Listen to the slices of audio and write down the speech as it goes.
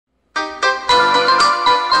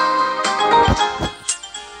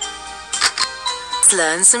Let's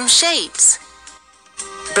learn some shapes.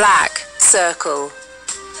 Black, circle.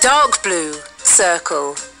 Dark blue,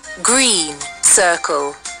 circle. Green,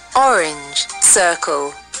 circle. Orange,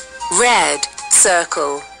 circle. Red,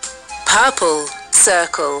 circle. Purple,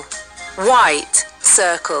 circle. White,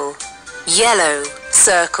 circle. Yellow,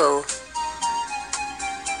 circle.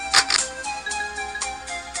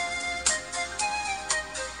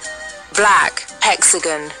 Black,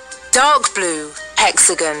 hexagon. Dark blue,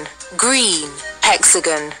 hexagon. Green,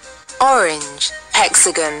 hexagon. Orange,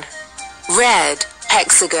 hexagon. Red,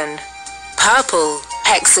 hexagon. Purple,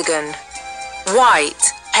 hexagon.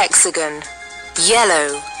 White, hexagon.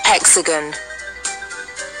 Yellow, hexagon.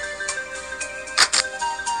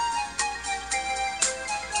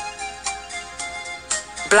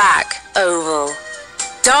 Black, oval.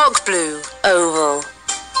 Dark blue, oval.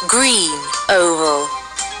 Green, oval.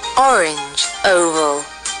 Orange, oval.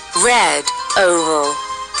 Red, oval.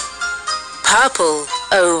 Purple,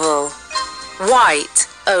 oval. White,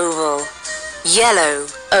 oval. Yellow,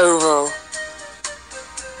 oval.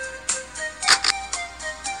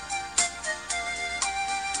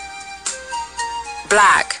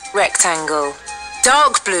 Black, rectangle.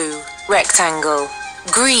 Dark blue, rectangle.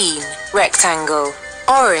 Green, rectangle.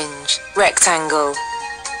 Orange, rectangle.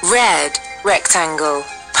 Red, rectangle.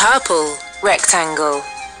 Purple, rectangle.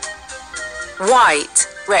 White,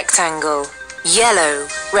 rectangle. Yellow,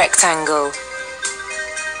 rectangle.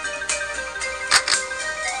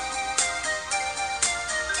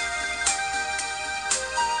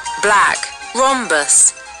 Black,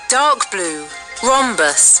 rhombus. Dark blue,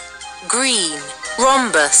 rhombus. Green,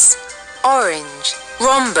 rhombus. Orange,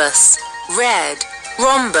 rhombus. Red,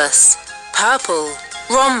 rhombus. Purple,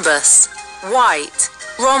 rhombus. White,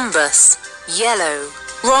 rhombus. Yellow,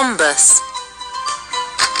 rhombus.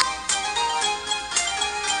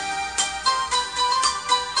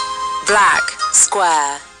 Black,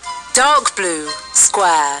 square. Dark blue,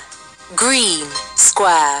 square. Green,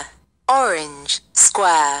 square. Orange,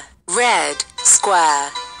 square. Red, square.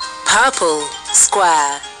 Purple,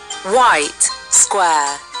 square. White,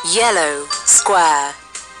 square. Yellow, square.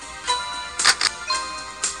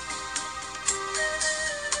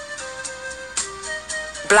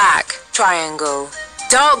 Black, triangle.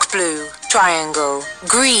 Dark blue, triangle.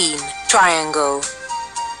 Green, triangle.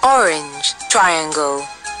 Orange, triangle.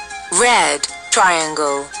 Red,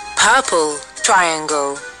 triangle. Purple,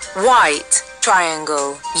 triangle. White,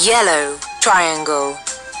 triangle. Yellow, triangle.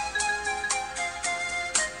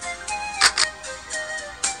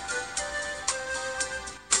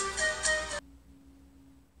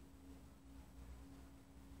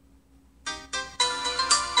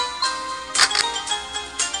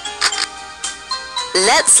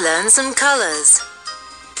 Let's learn some colors.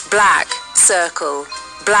 Black, circle.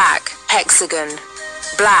 Black, hexagon.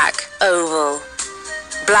 Black, oval.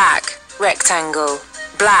 Black, rectangle.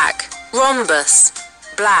 Black, rhombus.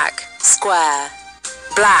 Black, square.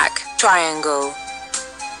 Black, triangle.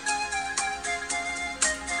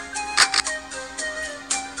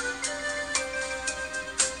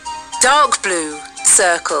 Dark blue,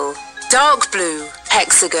 circle. Dark blue,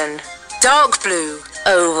 hexagon. Dark blue,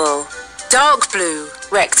 oval. Dark blue,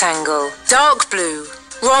 rectangle. Dark blue,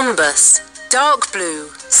 rhombus. Dark blue,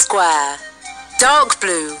 square. Dark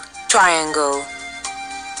blue, triangle.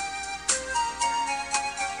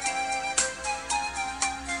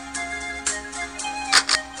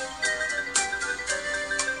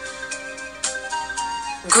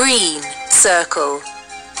 Green, circle.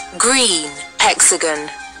 Green, hexagon.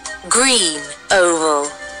 Green, oval.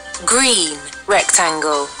 Green,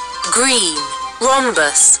 rectangle. Green,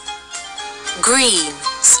 rhombus. Green,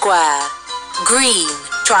 square. Green,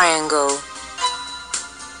 triangle.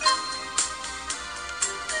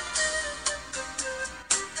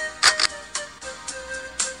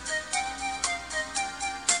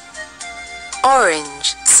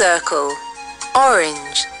 Orange, circle.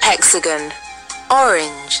 Orange, hexagon.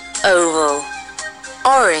 Orange, oval.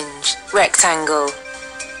 Orange, rectangle.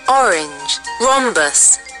 Orange,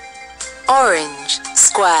 rhombus. Orange,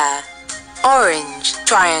 square. Orange,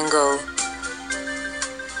 triangle.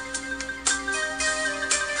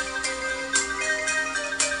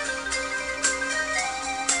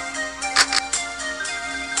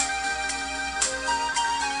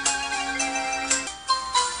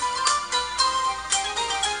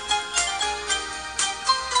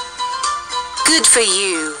 Good for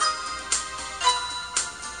you.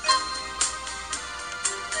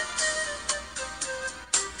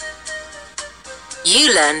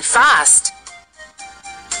 You learn fast.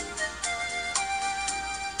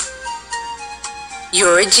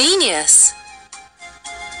 You're a genius.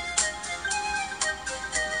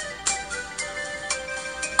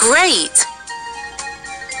 Great!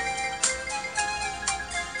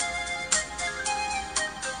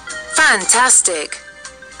 Fantastic!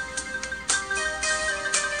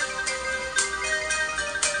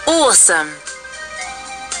 Awesome!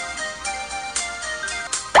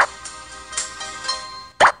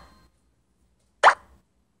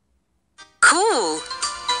 Cool!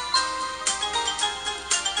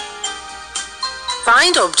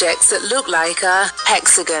 Find objects that look like a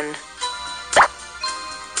hexagon.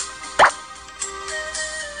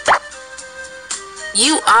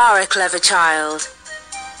 You are a clever child.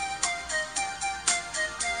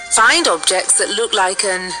 Find objects that look like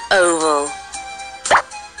an oval.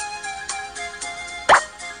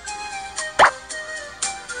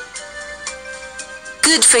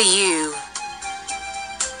 Good for you.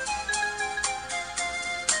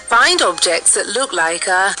 Find objects that look like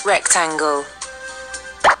a rectangle.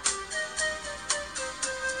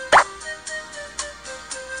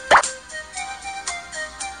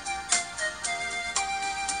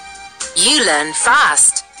 You learn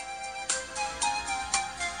fast.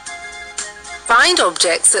 Find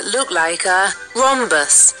objects that look like a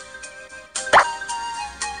rhombus.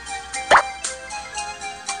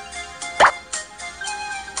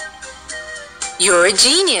 You're a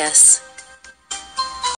genius.